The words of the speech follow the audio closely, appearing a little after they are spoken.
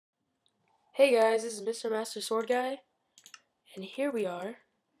Hey guys, this is Mr. Master Sword Guy, and here we are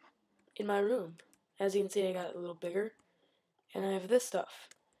in my room. As you can see, I got it a little bigger, and I have this stuff.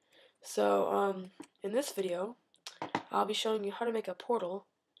 So, in this video, I'll be showing you how to make a portal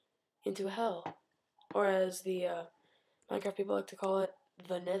into hell, or as the Minecraft people like to call it,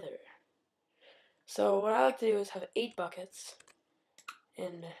 the Nether. So, what I like to do is have 8 buckets,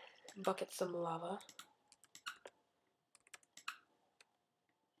 and bucket some lava.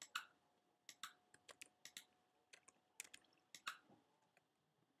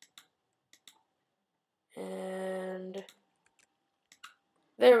 And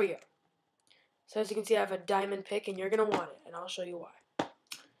there we go. So as you can see, I have a diamond pick, and you're going to want it, and I'll show you why.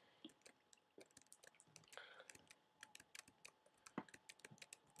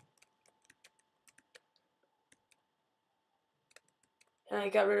 And I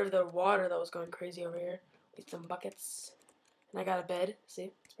got rid of the water that was going crazy over here. With some buckets. And I got a bed.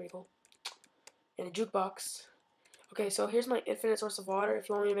 See? It's pretty cool. And a jukebox. Okay, so here's my infinite source of water. If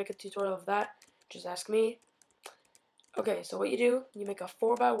you want me to make a tutorial of that, just ask me. Okay, so what you do, you make a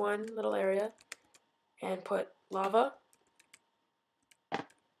 4x1 little area. And put lava.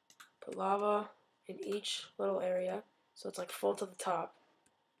 Put lava in each little area. So it's like full to the top.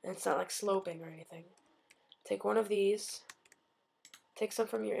 And it's not like sloping or anything. Take one of these. Take some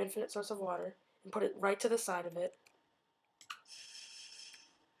from your infinite source of water. And put it right to the side of it.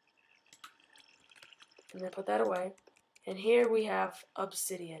 And then put that away. And here we have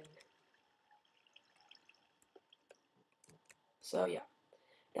obsidian. So yeah.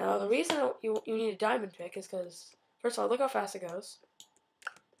 Now the reason you need a diamond pick is because, first of all, look how fast it goes.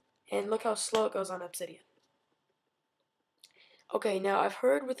 And look how slow it goes on obsidian. Okay, now I've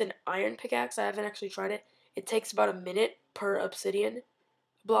heard with an iron pickaxe, I haven't actually tried it, it takes about a minute per obsidian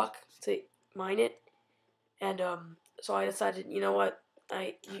block to mine it. And so I decided, you know what,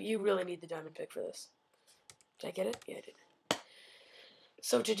 you really need the diamond pick for this. Did I get it? Yeah, I did.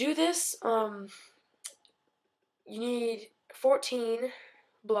 So to do this, you need 14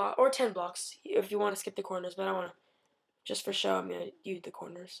 block or 10 blocks if you want to skip the corners, but I want to, just for show, I'm going to use the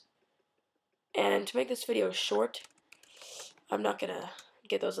corners. And to make this video short, I'm not going to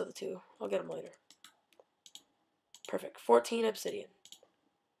get those other two. I'll get them later. Perfect. 14 obsidian.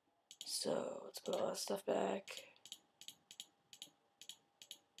 So let's put all that stuff back.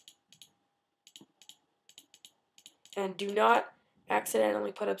 And do not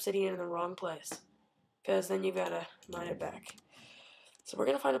accidentally put obsidian in the wrong place, because then you've got to mine it back. So we're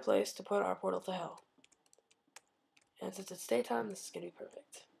going to find a place to put our portal to hell. And since it's daytime, this is going to be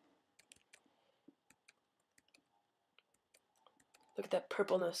perfect. Look at that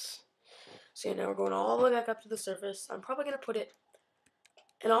purpleness. So yeah, now we're going all the way back up to the surface. I'm probably going to put it...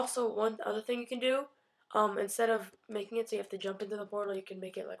 And also, one other thing you can do, instead of making it so you have to jump into the portal, you can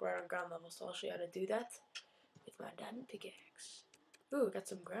make it like right on ground level. So I'll show you how to do that with my diamond pickaxe. Ooh, got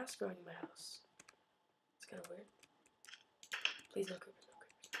some grass growing in my house. It's kind of weird. Please, no creepers, no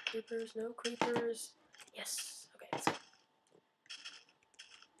creepers. No creepers, no creepers. Yes. Okay, let's go.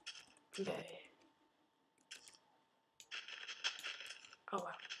 Okay. Oh,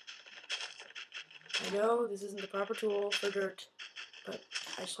 wow. I know this isn't the proper tool for dirt, but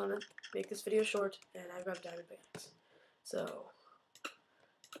I just want to make this video short, and I've got a diamond pickaxe. So...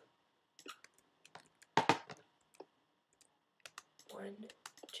 1,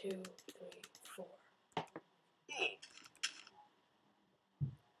 2, 3, 4.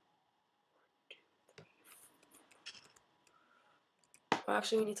 Well,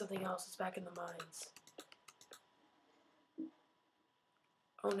 actually, we need something else. It's back in the mines.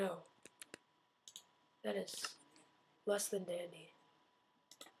 Oh no. That is less than dandy.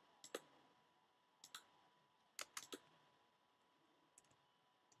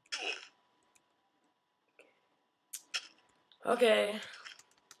 Okay.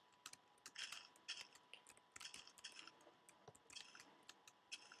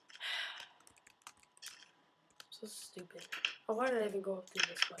 So stupid. Oh, why did I even go up through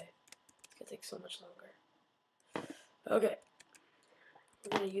this way? It's gonna take so much longer. Okay.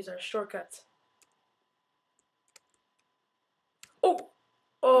 We're gonna use our shortcuts. Oh!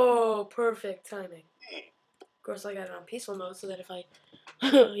 Oh, perfect timing. Of course, I got it on peaceful mode so that if I...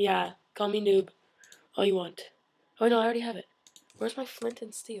 yeah, call me noob. All you want. Oh, no, I already have it. Where's my flint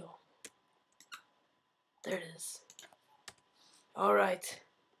and steel? There it is. Alright.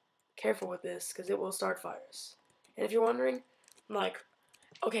 Careful with this, because it will start fires. And if you're wondering, like,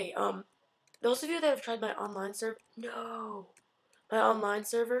 okay, those of you that have tried my online server, no! My online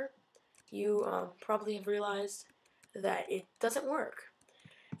server, you, probably have realized that it doesn't work.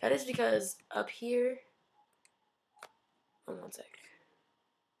 That is because up here, oh, one sec.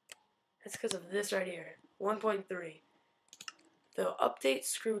 That's because of this right here. 1.3. The update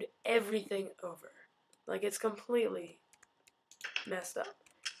screwed everything over. Like, it's completely messed up.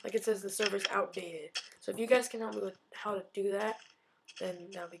 Like, it says the server's outdated. So if you guys can help me with how to do that, then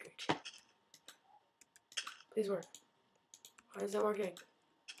that would be great. Please work. Why is that working?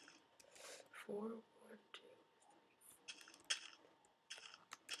 4, 1,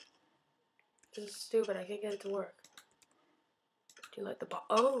 2. This is stupid. I can't get it to work. Do you like the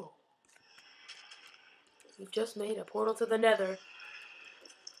oh! We've just made a portal to the Nether.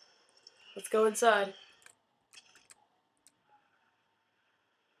 Let's go inside.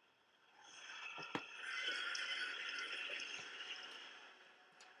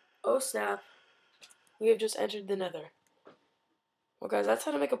 Oh snap. We have just entered the Nether. Well guys, that's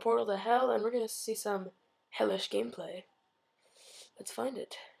how to make a portal to hell, and we're gonna see some hellish gameplay. Let's find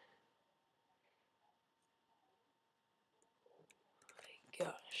it. Oh my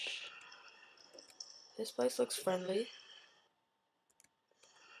gosh. This place looks friendly.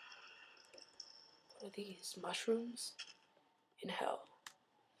 What are these? Mushrooms? In hell.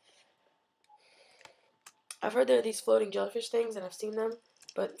 I've heard there are these floating jellyfish things, and I've seen them,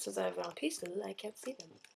 but since I have it on peaceful, I can't see them.